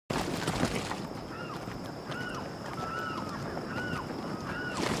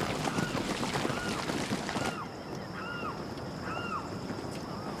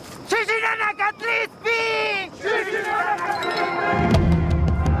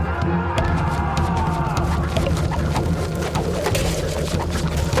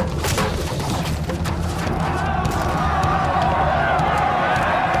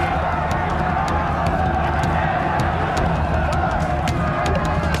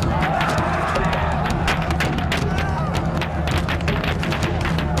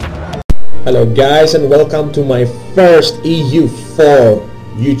Hello guys, and welcome to my first EU4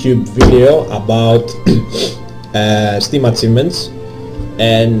 YouTube video about Steam achievements.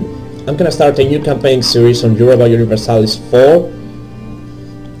 And I'm gonna start a new campaign series on Europa Universalis 4,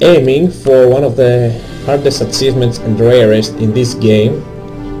 aiming for one of the hardest achievements and rarest in this game.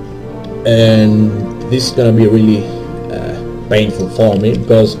 And this is gonna be really painful for me,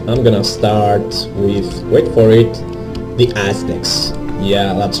 because I'm gonna start with, wait for it, the Aztecs.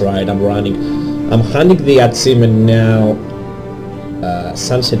 Yeah, that's right, I'm hunting the achievement now,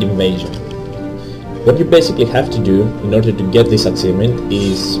 Sunset Invasion. What you basically have to do in order to get this achievement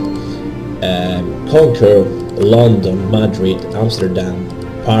is conquer London, Madrid, Amsterdam,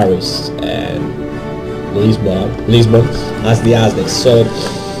 Paris and Lisbon as the Aztecs. So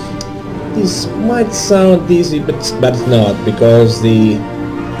this might sound easy, but it's not, because the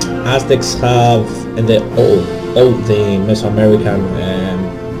Aztecs have, and all the Mesoamerican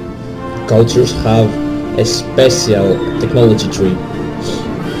cultures have a special technology tree.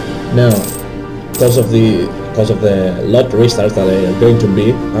 Now, because of the lot restarts that are going to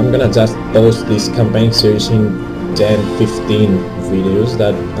be, I'm gonna just post this campaign series in 10-15 videos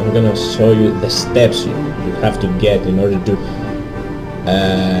that I'm gonna show you the steps you have to get in order to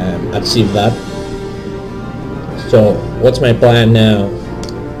achieve that. So what's my plan now?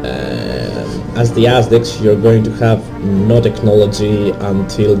 As the Aztecs, you're going to have no technology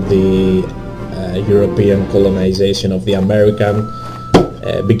until the European colonization of the American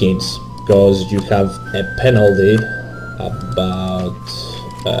begins, because you have a penalty about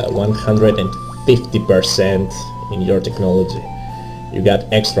 150% in your technology. You got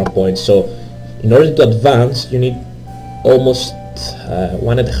extra points, so in order to advance you need almost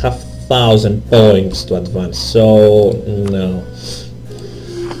 1,500 points to advance. So no.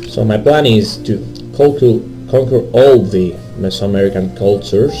 So my plan is to conquer all the Mesoamerican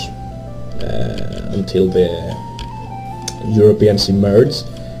cultures until the Europeans emerge,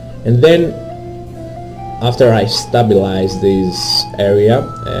 and then after I stabilize this area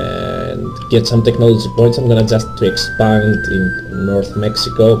and get some technology points, I'm gonna just to expand in North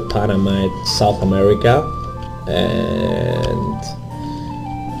Mexico, Panama, South America, and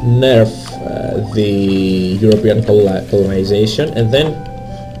nerf the European colonization, and then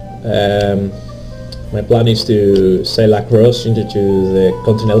my plan is to sail across into the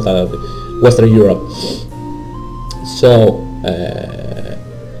continental Western Europe. So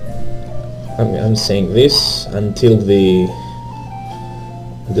I'm saying this until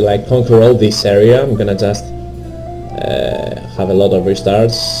I conquer all this area. I'm gonna just have a lot of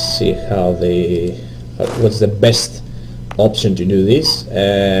restarts, see what's the best option to do this,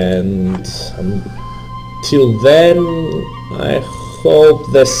 and till then I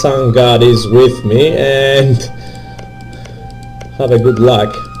hope the sun god is with me, and have a good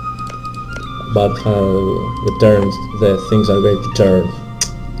luck about how the things are going to turn.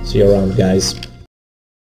 See you around, guys.